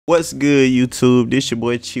What's good, YouTube? This your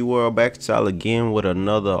boy Chi World, back at y'all again with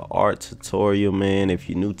another art tutorial, man. If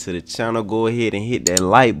you're new to the channel, go ahead and hit that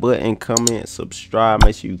like button, comment, subscribe.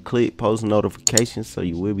 Make sure you click post notifications so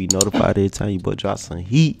you will be notified every time you boy drop some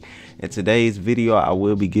heat. In today's video, I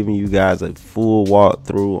will be giving you guys a full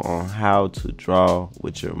walkthrough on how to draw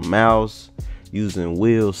with your mouse using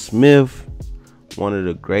Will Smith, one of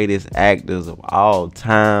the greatest actors of all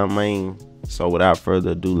time, man. So without further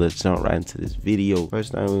ado, let's jump right into this video.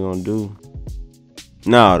 First thing we're gonna do,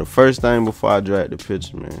 the first thing before I drag the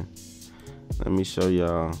picture, man, let me show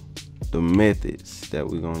y'all the methods that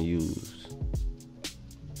we're gonna use.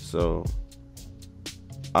 So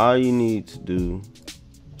all you need to do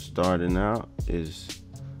starting out is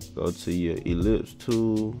go to your ellipse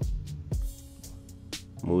tool,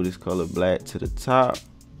 move this color black to the top,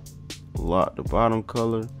 lock the bottom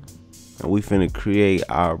color, and we finna create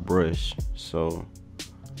our brush. So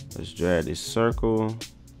let's drag this circle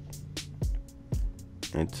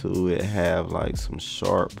until it have like some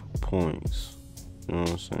sharp points. You know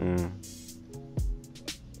what I'm saying?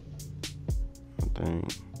 I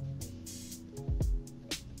think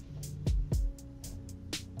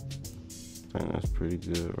that's pretty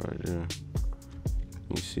good right there.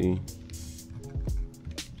 You see?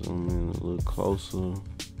 Zoom in a little closer.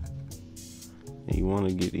 And you want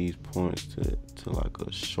to get these points to like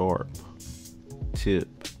a sharp tip.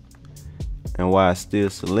 And while it's still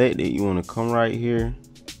selected, you want to come right here.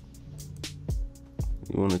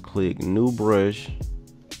 You want to click new brush.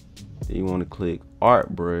 Then you want to click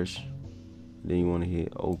art brush. Then you want to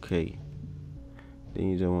hit OK. Then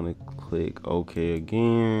you just want to click OK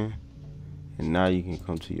again. And now you can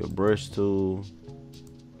come to your brush tool.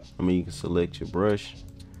 You can select your brush.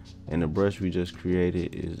 And the brush we just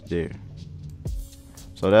created is there.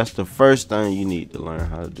 So that's the first thing you need to learn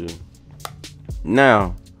how to do.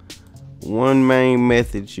 Now, one main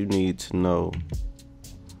method you need to know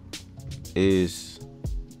is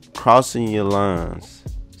crossing your lines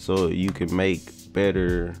so you can make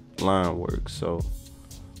better line work. So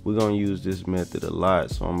we're gonna use this method a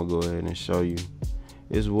lot, so I'm gonna go ahead and show you.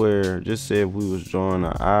 It's where, just say if we was drawing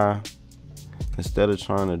an eye, instead of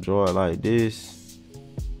trying to draw it like this,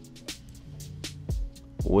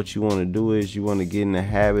 what you want to do is you want to get in the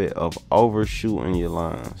habit of overshooting your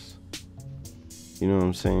lines. You know what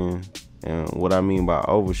I'm saying? And what I mean by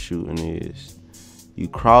overshooting is you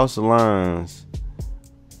cross lines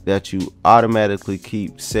that you automatically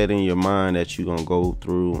keep set in your mind that you're gonna go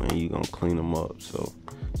through and you're gonna clean them up. So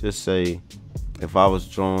just say if I was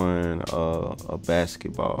drawing a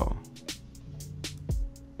basketball,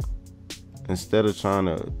 instead of trying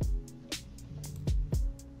to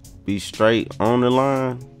be straight on the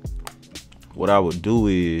line, what I would do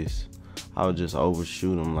is I would just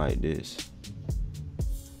overshoot them like this.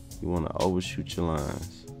 You want to overshoot your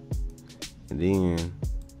lines, and then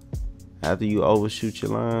after you overshoot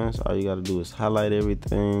your lines, all you got to do is highlight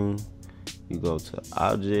everything. You go to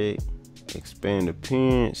object, expand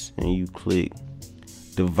appearance, and you click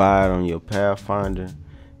divide on your pathfinder.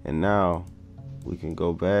 And now we can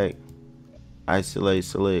go back, isolate,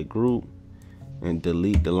 select group, and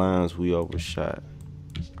delete the lines we overshot.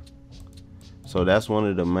 So that's one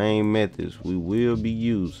of the main methods we will be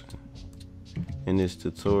using in this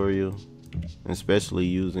tutorial, especially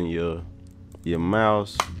using your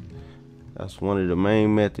mouse. That's one of the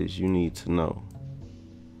main methods you need to know.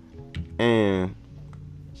 And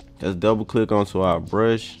let's double click onto our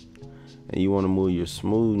brush, and you want to move your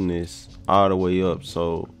smoothness all the way up,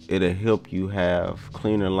 so it'll help you have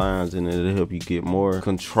cleaner lines and it'll help you get more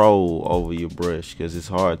control over your brush, because it's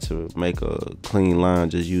hard to make a clean line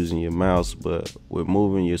just using your mouse, but with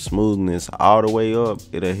moving your smoothness all the way up,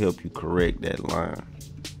 it'll help you correct that line.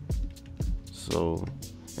 So,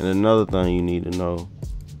 and another thing you need to know,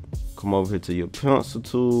 come over here to your pencil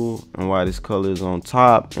tool, and while this color is on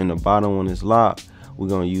top and the bottom one is locked, we're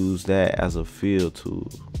gonna use that as a fill tool.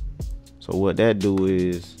 So what that do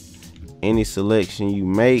is, any selection you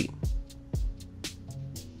make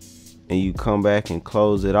and you come back and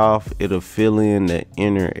close it off, it'll fill in the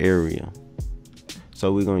inner area.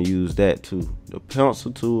 So we're gonna use that too, the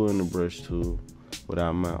pencil tool and the brush tool with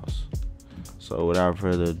our mouse. So without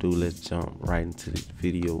further ado, let's jump right into this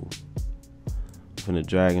video. I'm gonna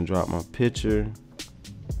drag and drop my picture,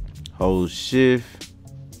 hold shift,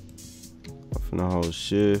 I'm gonna hold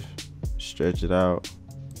shift, stretch it out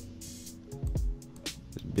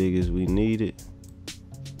big as we need it.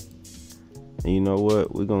 And you know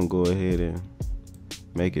what, we're gonna go ahead and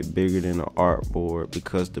make it bigger than the artboard,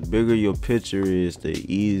 because the bigger your picture is, the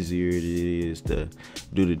easier it is to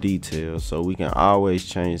do the details. So we can always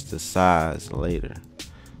change the size later.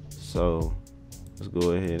 So Let's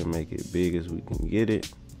go ahead and make it big as we can get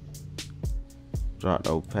it. Drop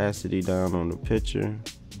the opacity down on the picture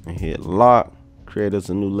and hit lock. Create us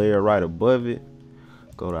a new layer right above it.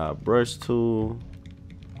 Go to our brush tool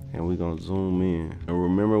and we're gonna zoom in. And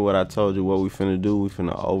remember what I told you, what we finna do? We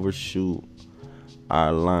finna overshoot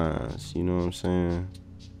our lines, you know what I'm saying?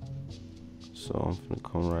 So I'm finna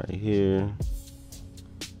come right here, and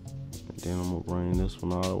then I'm gonna bring this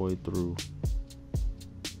one all the way through.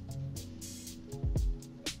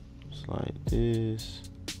 Just like this.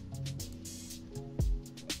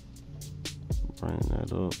 Bring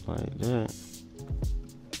that up like that.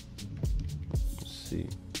 Let's see.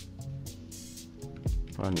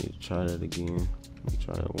 I need to try that again. Let me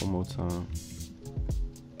try that one more time.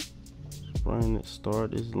 Just bring it,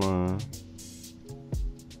 start this line.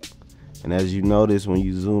 And as you notice, when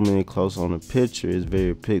you zoom in close on the picture, it's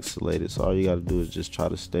very pixelated. So all you gotta do is just try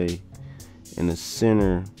to stay in the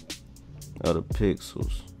center of the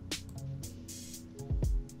pixels.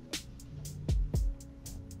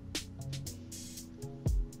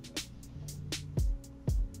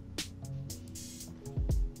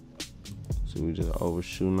 So we just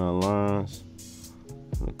overshooting our lines.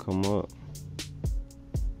 Gonna come up.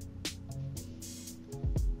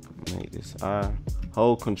 Make this eye.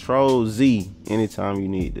 Hold Control Z anytime you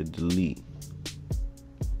need to delete.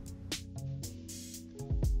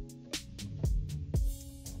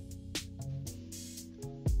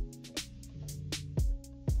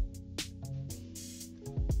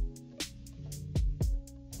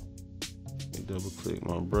 Double click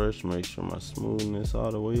my brush, make sure my smoothness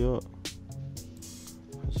all the way up.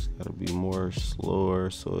 I just gotta be more slower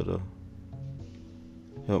so it'll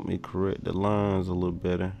help me correct the lines a little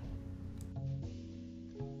better.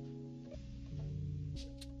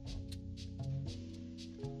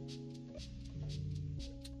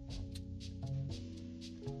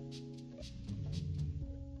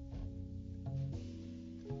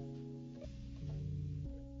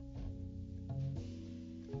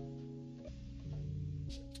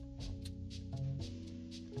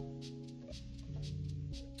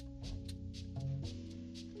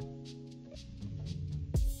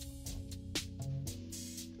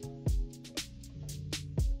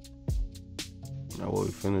 Now what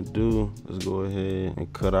we finna do, let's go ahead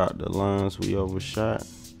and cut out the lines we overshot.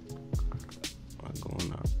 By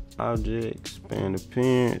going out Object, Expand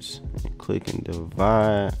Appearance, and click and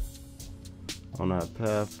Divide on our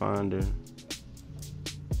Pathfinder. I'm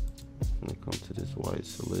gonna come to this white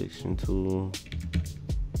selection tool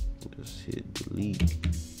and just hit delete.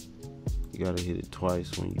 You gotta hit it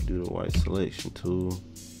twice when you do the white selection tool.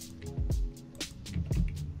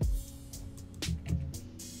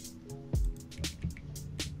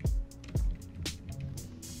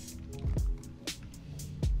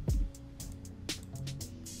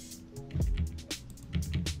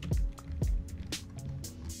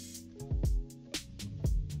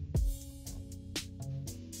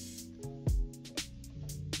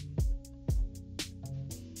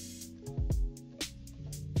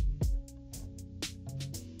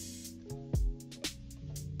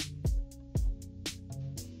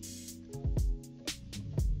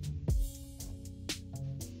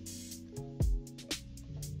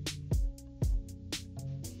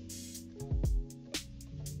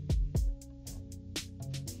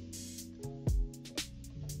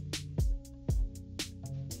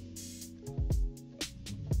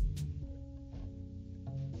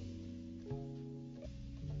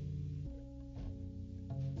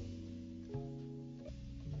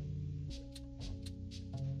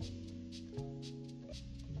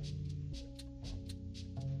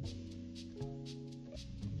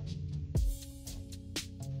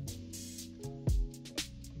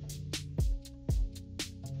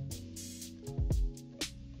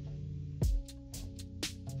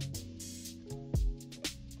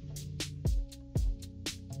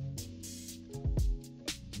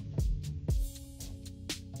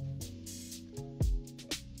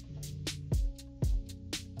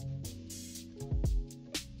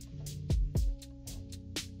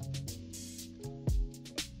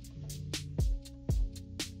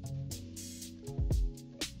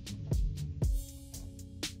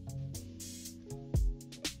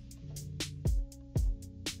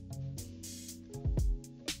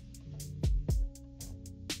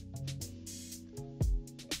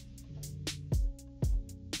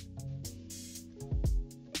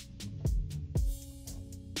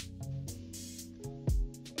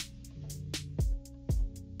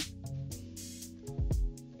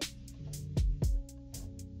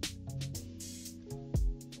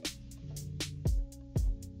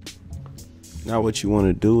 Now what you want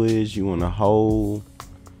to do is you want to hold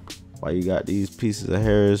While you got these pieces of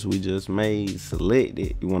hairs we just made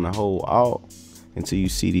selected, you want to hold Alt until you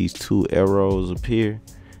see these 2 arrows appear,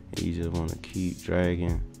 and you just want to keep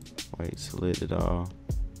dragging. Wait, select it all,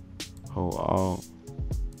 hold Alt,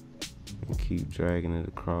 and keep dragging it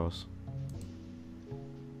across.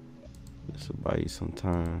 This will buy you some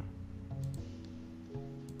time.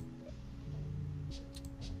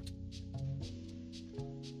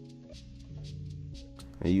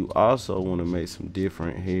 And you also want to make some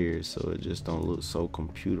different hairs so it just don't look so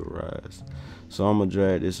computerized. So I'm gonna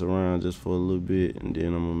drag this around just for a little bit, and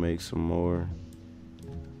then I'm gonna make some more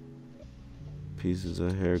pieces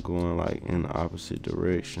of hair going like in the opposite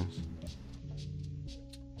directions.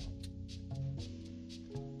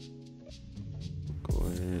 Go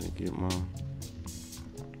ahead and get my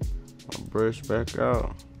brush back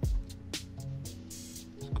out.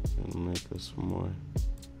 Let's go ahead and make us some more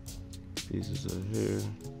pieces of hair.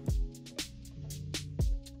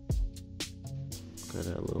 Okay,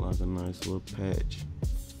 that look like a nice little patch.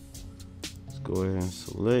 Let's go ahead and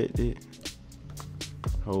select it.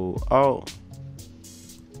 Hold Alt.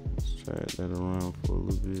 Let's drag that around for a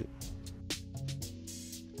little bit.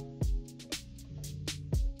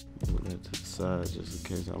 Put that to the side just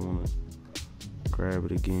in case I want to grab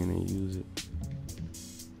it again and use it.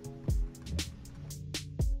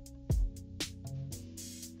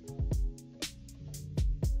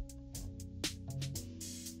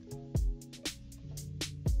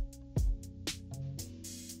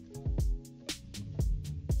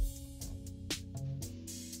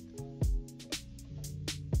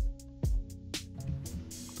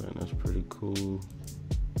 That's pretty cool.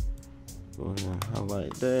 Go ahead and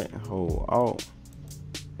highlight that, hold Alt.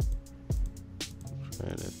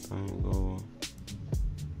 Drag that thing go.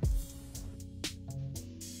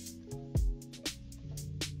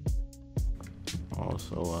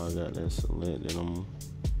 Also, while I got that selected, I'm gonna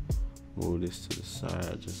move this to the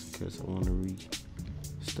side just in case I want to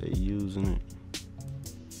stay using it.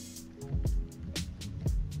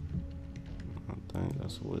 I think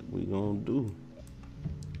that's what we gonna do.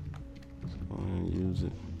 And use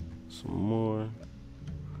it some more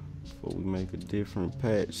before we make a different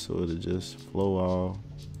patch so it'll just flow all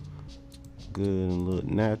good and look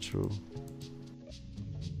natural.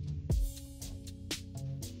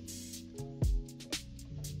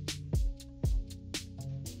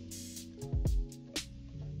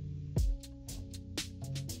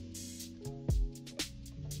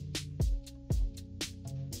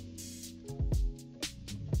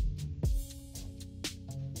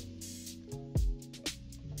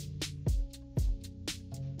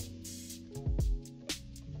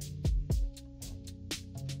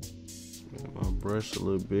 Brush a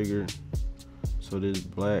little bigger so this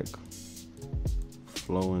black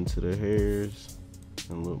flow into the hairs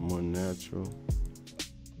and look more natural.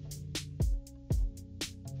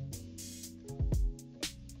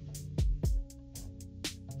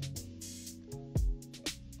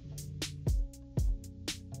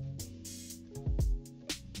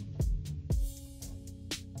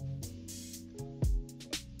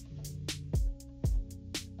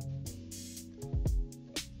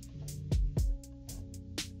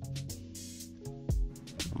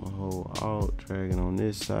 Hold Alt, dragging on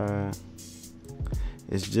this side.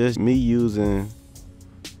 It's just me using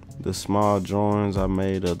the small drawings I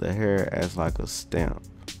made of the hair as like a stamp.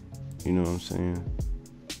 You know what I'm saying?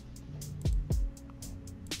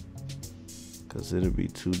 Cause it'll be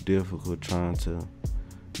too difficult trying to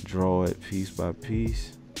draw it piece by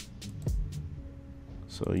piece.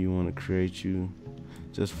 So you want to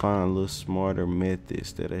just find little smarter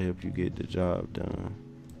methods that'll help you get the job done.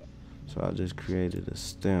 So I just created a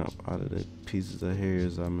stamp out of the pieces of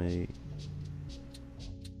hairs I made.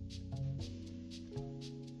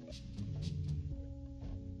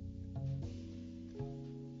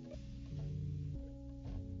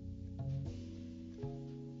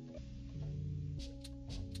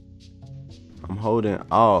 I'm holding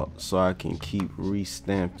Alt so I can keep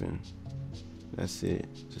re-stamping. That's it.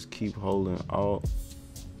 Just keep holding Alt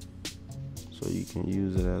so you can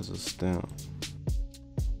use it as a stamp.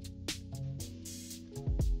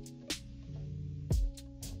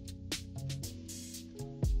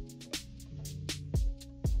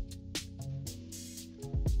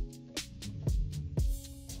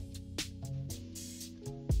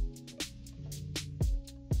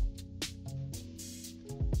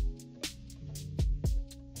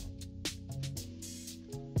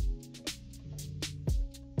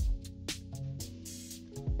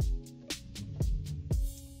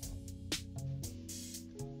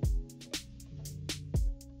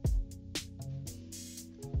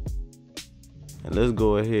 And let's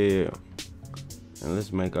go ahead And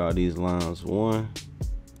let's make all these lines one,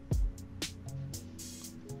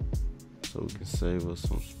 so we can save us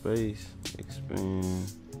some space.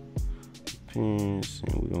 Expand pins,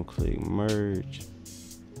 and we're gonna click merge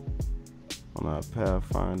on our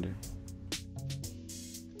Pathfinder.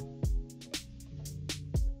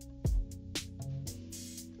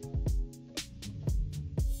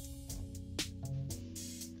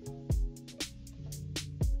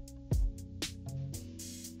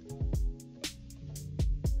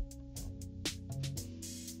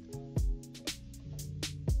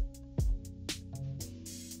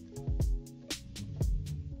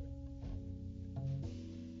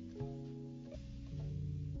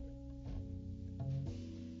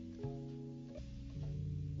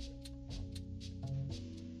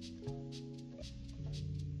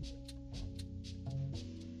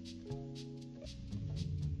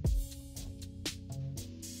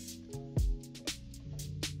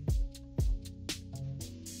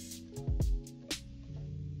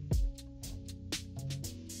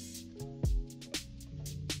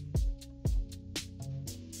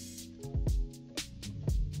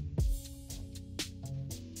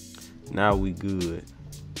 Now we good.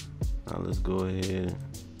 Now let's go ahead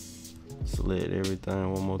and select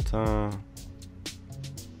everything one more time.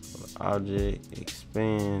 Object,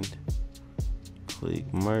 expand,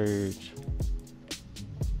 click merge.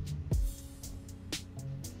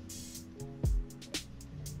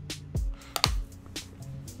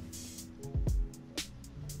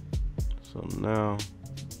 So now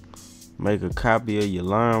make a copy of your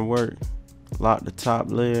line work. Lock the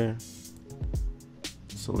top layer.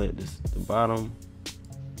 Select the bottom,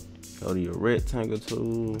 go to your rectangle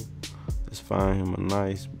tool. Let's find him a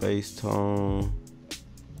nice base tone.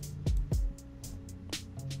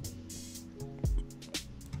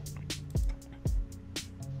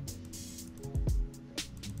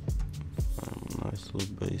 Find a nice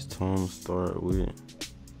little base tone to start with.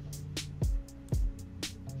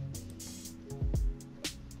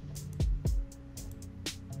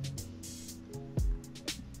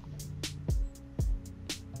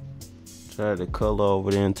 Drag the color over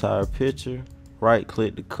the entire picture. Right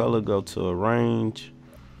click the color, go to arrange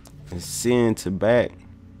and send to back.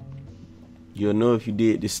 You'll know if you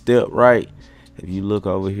did this step right if you look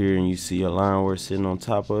over here and you see your line work sitting on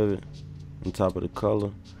top of it, on top of the color.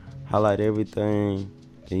 Highlight everything,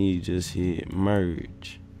 then you just hit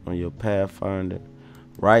merge on your Pathfinder.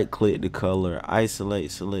 Right click the color, isolate,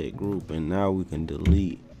 select group, and now we can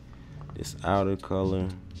delete this outer color.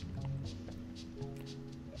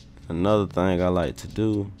 Another thing I like to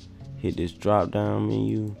do, hit this drop down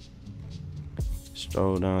menu,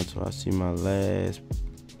 scroll down till I see my last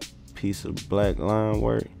piece of black line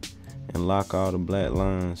work, and lock all the black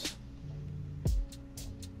lines.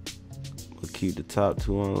 We'll keep the top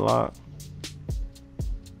two unlocked.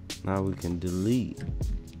 Now we can delete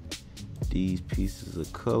these pieces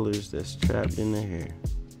of colors that's trapped in the hair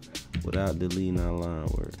without deleting our line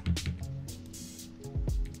work.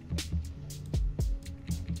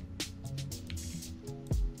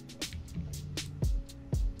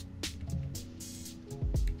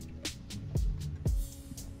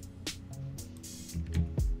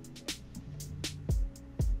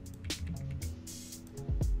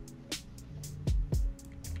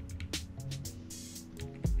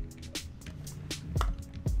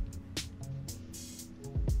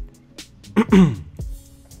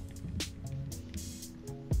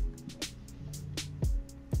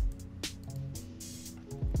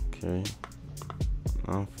 Okay,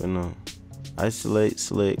 I'm finna isolate,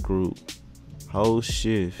 select group, hold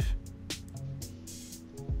shift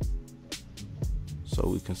so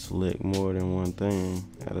we can select more than one thing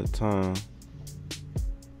at a time.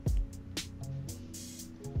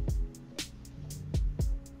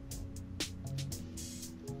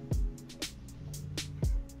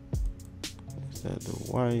 Is that the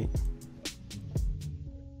white?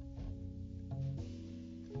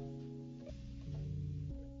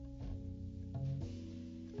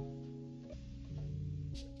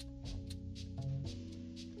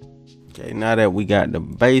 Okay, now that we got the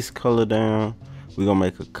base color down, we're gonna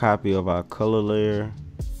make a copy of our color layer.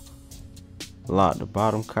 Lock the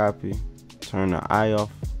bottom copy, turn the eye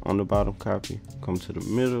off on the bottom copy, come to the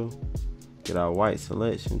middle, get our white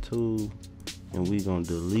selection tool, and we're gonna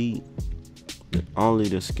delete only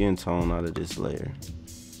the skin tone out of this layer.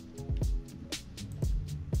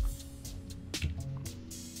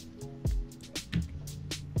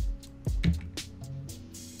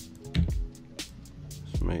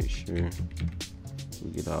 Make sure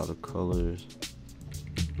we get all the colors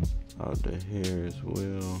out the hair as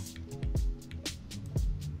well.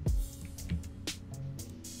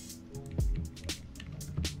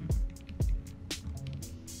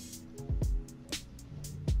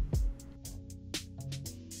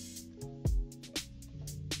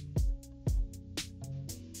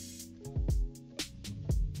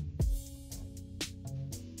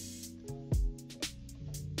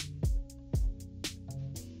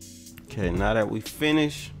 Okay, now that we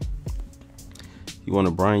finished, you want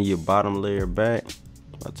to bring your bottom layer back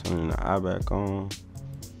by turning the eye back on.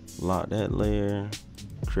 Lock that layer,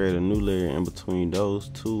 create a new layer in between those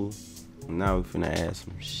two. Now we're finna add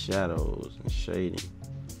some shadows and shading.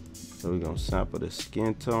 So we're gonna sample the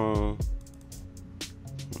skin tone.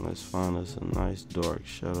 And let's find us a nice dark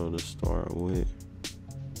shadow to start with.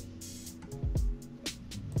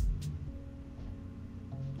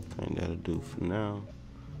 I think that'll do for now.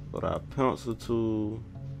 With our pencil tool,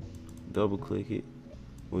 double click it.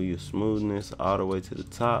 Move your smoothness all the way to the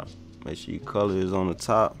top. Make sure your color is on the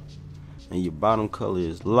top and your bottom color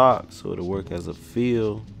is locked so it'll work as a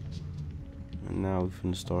fill. And now we're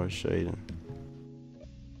finna start shading.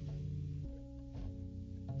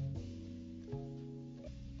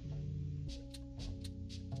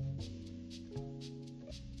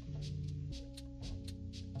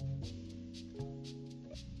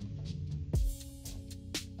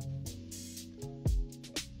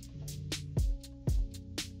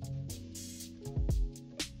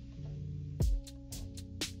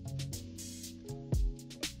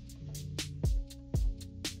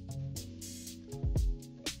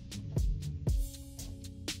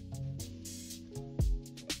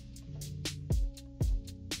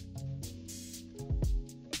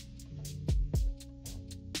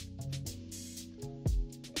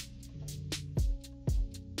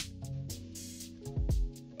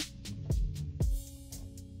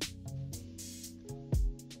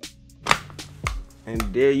 And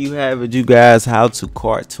there you have it, you guys, how to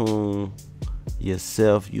cartoon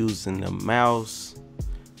yourself using the mouse.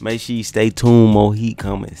 Make sure you stay tuned, more heat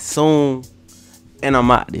coming soon. And I'm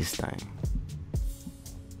out this thing.